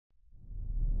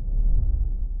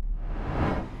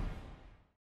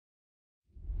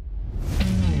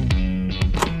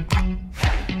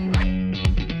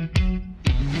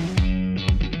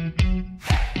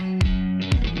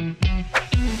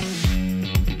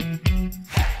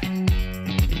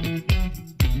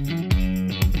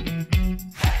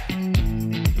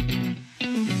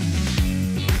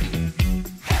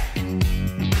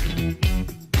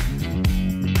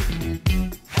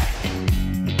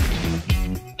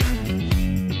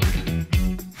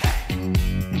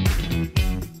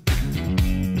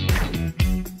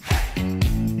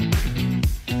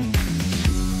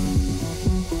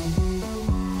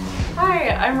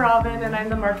Robin, and I'm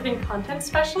the Marketing Content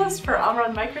Specialist for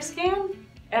Omron Microscan.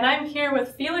 And I'm here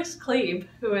with Felix Klebe,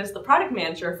 who is the Product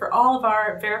Manager for all of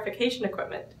our verification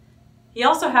equipment. He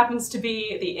also happens to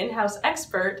be the in-house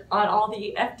expert on all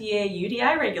the FDA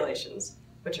UDI regulations,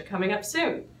 which are coming up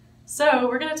soon. So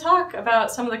we're going to talk about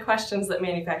some of the questions that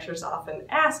manufacturers often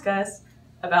ask us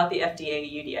about the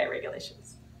FDA UDI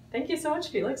regulations. Thank you so much,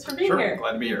 Felix, for being here. Sure,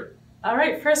 glad to be here. All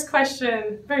right, first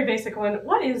question, very basic one.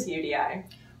 What is UDI?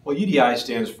 Well, UDI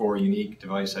stands for Unique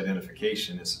Device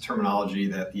Identification. It's a terminology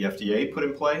that the FDA put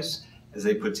in place as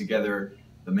they put together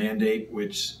the mandate,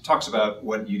 which talks about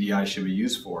what UDI should be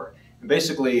used for. And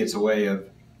basically, it's a way of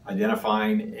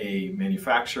identifying a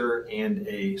manufacturer and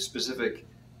a specific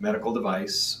medical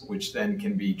device, which then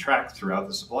can be tracked throughout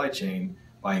the supply chain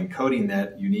by encoding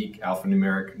that unique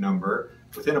alphanumeric number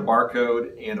within a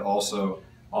barcode and also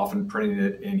often printing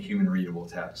it in human readable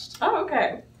text. Oh,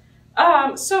 okay.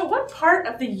 So what part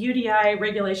of the UDI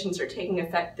regulations are taking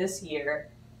effect this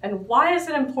year, and why is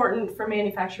it important for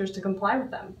manufacturers to comply with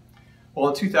them? Well,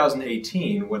 in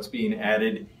 2018, what's being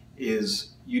added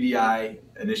is UDI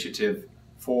initiative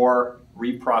for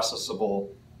reprocessable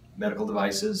medical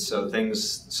devices, so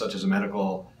things such as a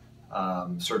medical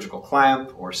surgical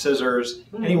clamp or scissors,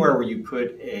 anywhere where you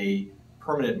put a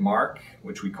permanent mark,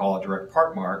 which we call a direct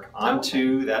part mark,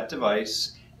 onto that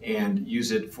device and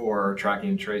use it for tracking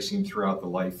and tracing throughout the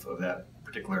life of that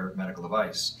particular medical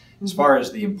device. As far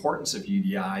as the importance of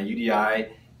UDI, UDI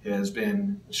has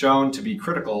been shown to be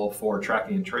critical for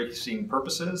tracking and tracing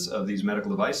purposes of these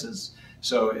medical devices.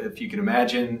 So if you can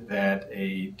imagine that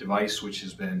a device which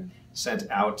has been sent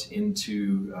out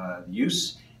into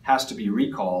use has to be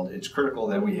recalled, it's critical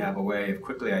that we have a way of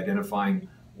quickly identifying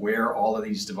where all of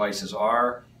these devices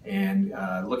are and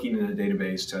looking in a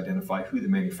database to identify who the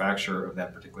manufacturer of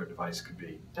that particular device could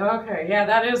be. Okay, yeah,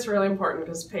 that is really important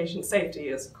because patient safety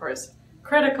is, of course,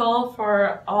 critical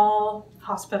for all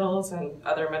hospitals and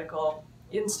other medical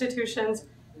institutions.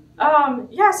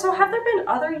 Yeah, so have there been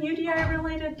other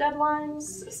UDI-related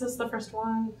deadlines? Is this the first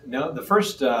one? No, the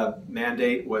first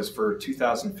mandate was for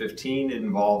 2015. It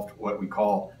involved what we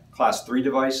call Class 3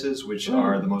 devices, which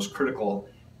are the most critical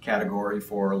category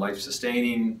for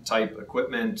life-sustaining type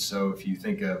equipment. So if you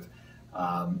think of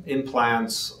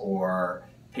implants or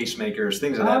pacemakers,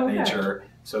 things of that nature.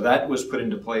 So that was put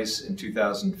into place in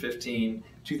 2015.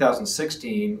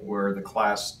 2016 were the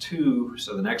Class 2,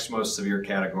 so the next most severe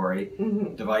category,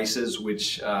 devices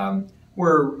which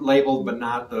were labeled but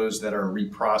not those that are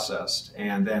reprocessed.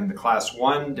 And then the Class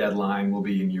 1 deadline will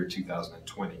be in year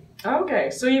 2020. Okay,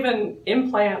 so even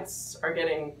implants are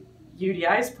getting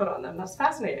UDIs put on them. That's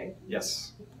fascinating.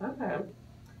 Yes. Okay.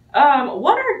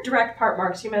 What are direct part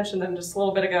marks? You mentioned them just a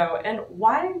little bit ago, and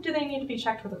why do they need to be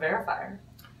checked with a verifier?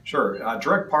 Sure.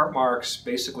 Direct part marks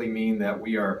basically mean that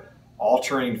we are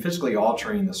physically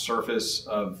altering the surface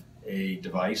of a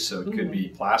device. So it could be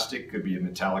plastic, could be a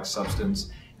metallic substance,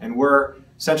 and we're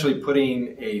essentially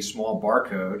putting a small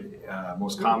barcode,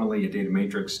 most commonly a data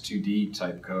matrix 2D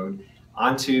type code,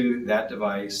 onto that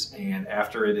device, and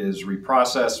after it is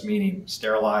reprocessed, meaning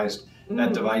sterilized,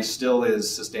 that device still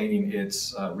is sustaining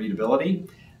its readability.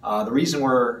 The reason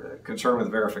we're concerned with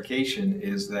verification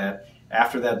is that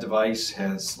after that device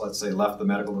has, let's say, left the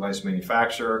medical device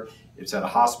manufacturer, it's at a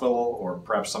hospital or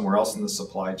perhaps somewhere else in the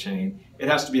supply chain, it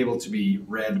has to be able to be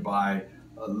read by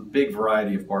a big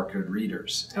variety of barcode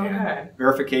readers. And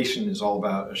verification is all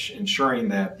about ensuring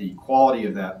that the quality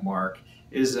of that mark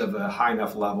is of a high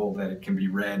enough level that it can be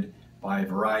read by a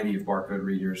variety of barcode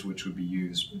readers, which would be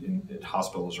used in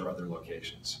hospitals or other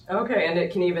locations. Okay, and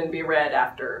it can even be read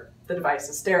after the device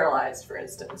is sterilized, for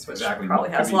instance, which probably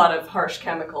has a lot of harsh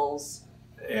chemicals.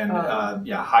 And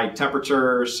yeah, high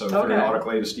temperatures, so through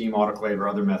autoclave, steam autoclave, or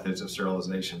other methods of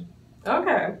sterilization.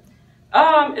 Okay.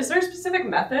 Is there a specific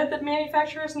method that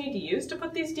manufacturers need to use to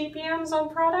put these DPMs on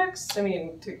products? I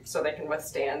mean, so they can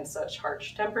withstand such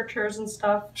harsh temperatures and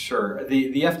stuff? Sure.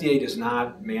 The FDA does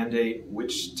not mandate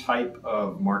which type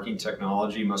of marking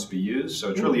technology must be used, so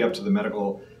it's really up to the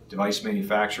medical device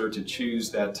manufacturer to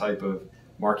choose that type of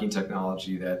marking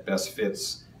technology that best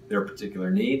fits their particular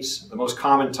needs. The most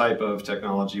common type of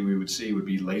technology we would see would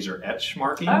be laser etch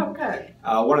marking. Oh, okay.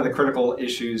 One of the critical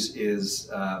issues is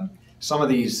some of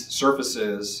these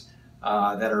surfaces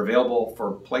that are available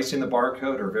for placing the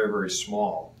barcode are very, very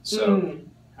small. So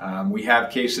we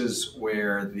have cases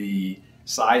where the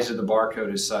size of the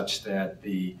barcode is such that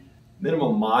the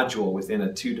minimum module within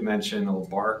a two-dimensional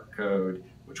barcode,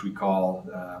 which we call,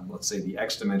 let's say, the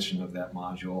X dimension of that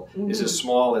module, is as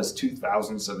small as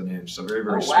 2/1000ths of an inch, so very,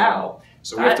 very small.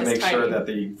 So we have to make sure that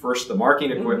the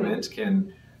marking equipment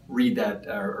can read that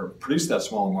or produce that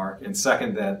small mark, and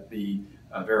second, that the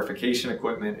verification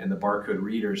equipment and the barcode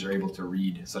readers are able to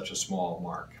read such a small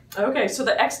mark. Okay, so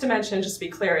the X dimension, just to be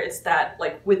clear, it's that,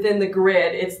 like, within the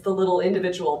grid, it's the little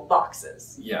individual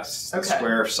boxes. Yes, the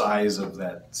square size of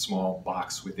that small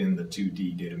box within the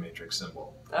 2D data matrix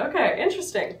symbol. Okay,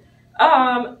 interesting.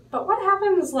 But what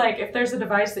happens, like, if there's a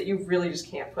device that you really just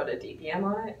can't put a DPM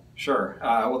on it? Sure.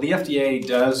 Well, the FDA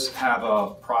does have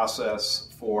a process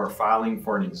for filing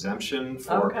for an exemption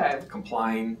for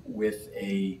complying with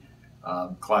a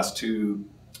Class 2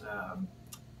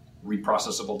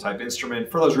 reprocessable type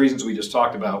instrument for those reasons we just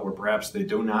talked about, where perhaps they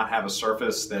do not have a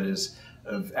surface that is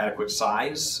of adequate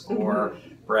size, or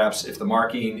perhaps if the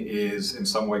marking is in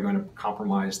some way going to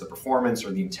compromise the performance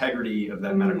or the integrity of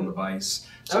that medical device.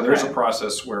 So there's a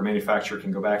process where a manufacturer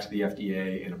can go back to the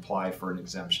FDA and apply for an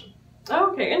exemption.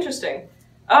 Okay, interesting.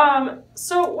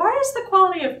 So why is the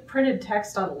quality of printed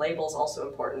text on labels also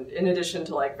important, in addition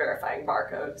to, like, verifying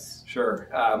barcodes? Sure.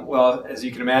 Well, as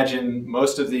you can imagine,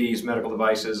 most of these medical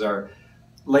devices are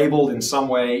labeled in some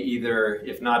way, either,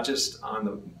 if not just on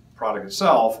the product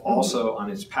itself, also on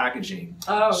its packaging.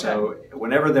 So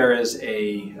whenever there is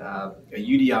a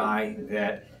UDI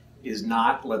that is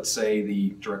not, let's say,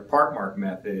 the direct part mark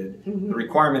method, the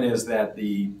requirement is that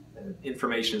the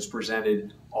information is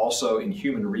presented also in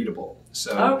human readable.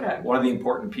 So one of the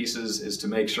important pieces is to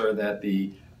make sure that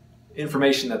the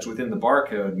information that's within the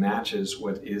barcode matches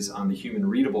what is on the human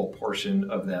readable portion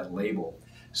of that label.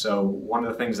 So one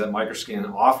of the things that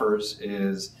Microscan offers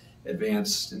is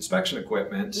advanced inspection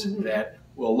equipment that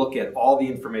will look at all the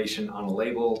information on a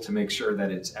label to make sure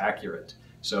that it's accurate.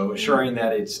 So assuring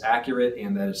that it's accurate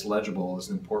and that it's legible is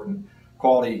an important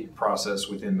quality process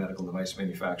within medical device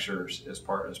manufacturers as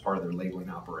part of their labeling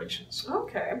operations.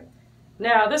 Okay.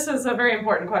 Now, this is a very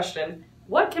important question.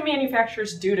 What can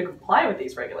manufacturers do to comply with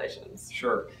these regulations?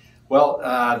 Sure. Well,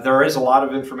 there is a lot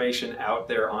of information out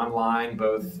there online,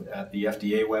 both at the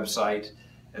FDA website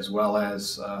as well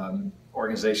as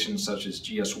organizations such as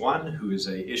GS1, who is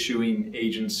a issuing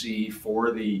agency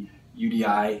for the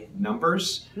UDI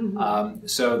numbers.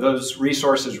 So those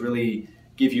resources really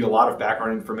give you a lot of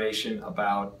background information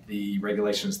about the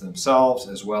regulations themselves,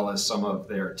 as well as some of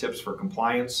their tips for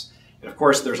compliance. And of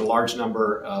course, there's a large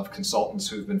number of consultants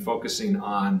who've been focusing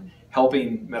on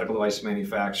helping medical device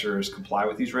manufacturers comply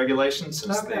with these regulations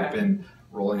since they've been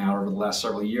rolling out over the last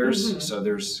several years. So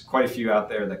there's quite a few out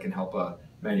there that can help a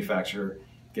manufacturer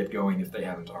get going if they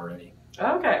haven't already.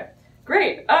 Okay,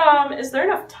 great. Is there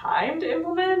enough time to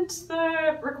implement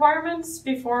the requirements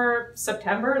before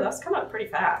September? That's come up pretty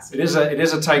fast. It is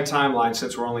a tight timeline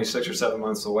since we're only 6 or 7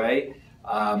 months away.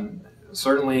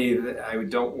 Certainly, I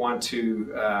don't want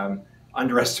to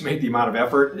underestimate the amount of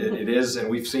effort it is, and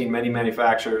we've seen many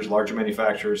manufacturers, larger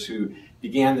manufacturers, who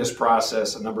began this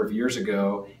process a number of years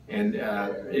ago, and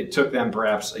it took them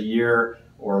perhaps a year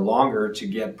or longer to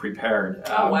get prepared.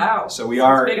 So we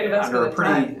are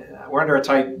under a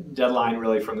tight deadline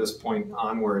really from this point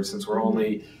onward, since we're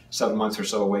only 7 months or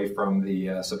so away from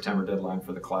the September deadline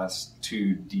for the Class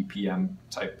 2 DPM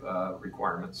type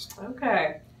requirements.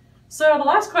 Okay. So the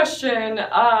last question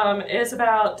is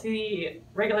about the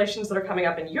regulations that are coming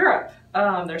up in Europe.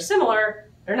 They're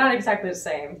similar. They're not exactly the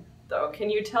same, though.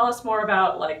 Can you tell us more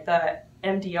about, like, the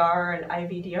MDR and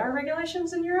IVDR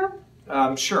regulations in Europe?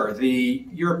 Sure. The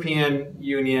European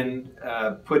Union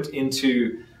put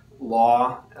into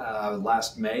law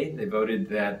last May. They voted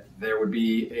that there would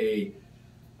be a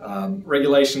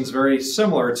regulations very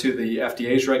similar to the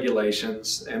FDA's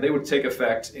regulations, and they would take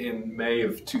effect in May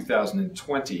of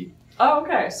 2020. Oh,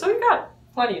 okay. So we've got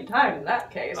plenty of time in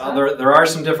that case. There are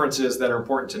some differences that are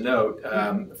important to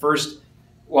note. First,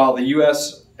 while the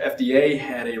U.S. FDA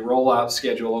had a rollout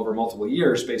schedule over multiple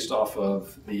years based off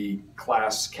of the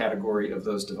class category of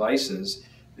those devices,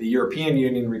 the European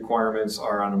Union requirements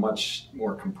are on a much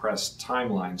more compressed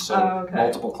timeline. So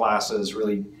multiple classes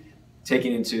really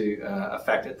taking into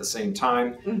effect at the same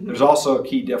time. There's also a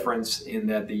key difference in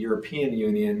that the European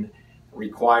Union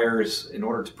requires, in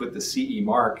order to put the CE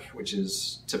mark, which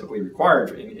is typically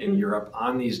required in Europe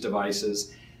on these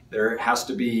devices, there has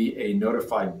to be a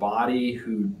notified body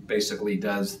who basically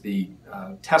does the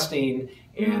testing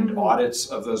and audits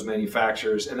of those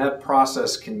manufacturers, and that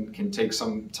process can take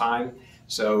some time.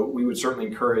 So we would certainly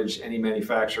encourage any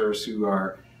manufacturers who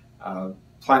are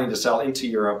planning to sell into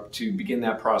Europe to begin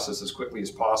that process as quickly as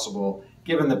possible,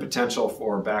 given the potential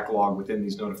for backlog within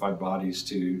these notified bodies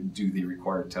to do the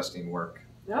required testing work.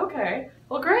 Okay.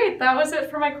 Well, great. That was it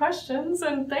for my questions,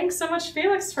 and thanks so much,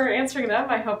 Felix, for answering them.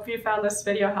 I hope you found this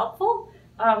video helpful.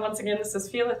 Once again, this is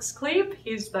Felix Klebe.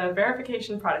 He's the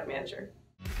Verification Product Manager.